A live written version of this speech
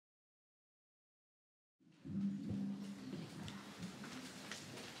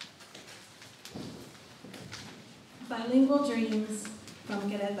Bilingual Dreams from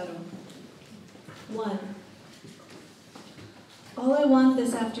Querétaro. 1. All I want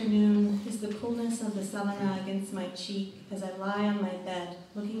this afternoon is the coolness of the sabana against my cheek as I lie on my bed,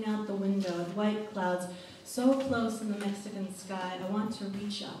 looking out the window at white clouds so close in the Mexican sky. I want to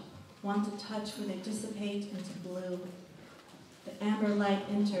reach up, want to touch where they dissipate into blue. The amber light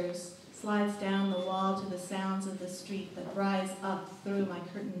enters, slides down the wall to the sounds of the street that rise up through my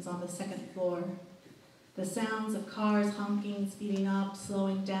curtains on the second floor. The sounds of cars honking, speeding up,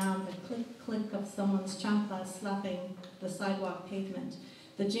 slowing down, the click-click of someone's chanclas slapping the sidewalk pavement,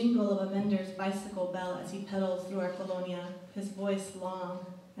 the jingle of a vendor's bicycle bell as he pedals through our colonia, his voice long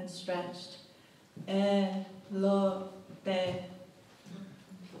and stretched. Elote.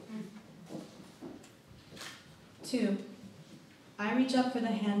 2. I reach up for the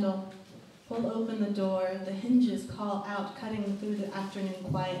handle, pull open the door, the hinges call out, cutting through the afternoon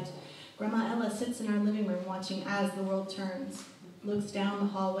quiet. Grandma Ella sits in our living room watching as the world turns, looks down the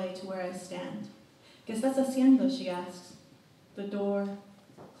hallway to where I stand. ¿Qué estás haciendo? She asks. The door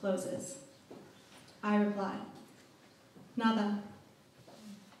closes. I reply, nada.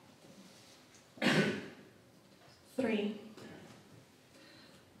 3.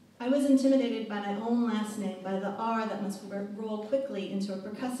 I was intimidated by my own last name, by the R that must roll quickly into a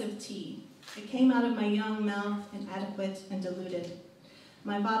percussive T. It came out of my young mouth, inadequate and diluted.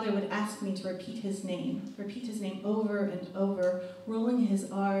 My father would ask me to repeat his name over and over, rolling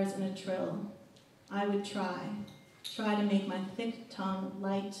his R's in a trill. I would try to make my thick tongue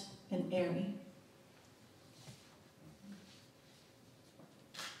light and airy.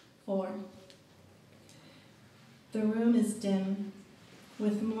 4. The room is dim,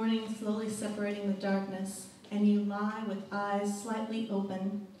 with morning slowly separating the darkness, and you lie with eyes slightly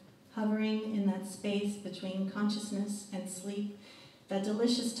open, hovering in that space between consciousness and sleep, that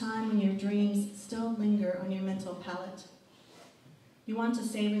delicious time when your dreams still linger on your mental palate. You want to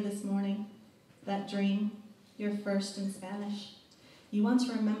savor this morning, that dream, your first in Spanish. You want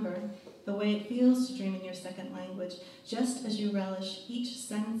to remember the way it feels to dream in your second language, just as you relish each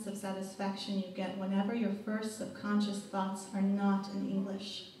sense of satisfaction you get whenever your first subconscious thoughts are not in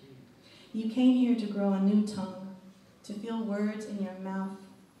English. You came here to grow a new tongue, to feel words in your mouth,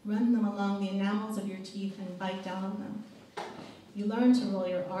 run them along the enamels of your teeth and bite down on them. You learn to roll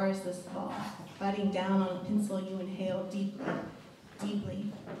your R's this fall, biting down on a pencil you inhale deeply,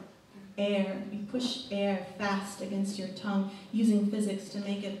 deeply. Air, you push air fast against your tongue, using physics to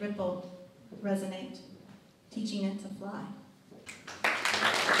make it ripple, resonate, teaching it to fly.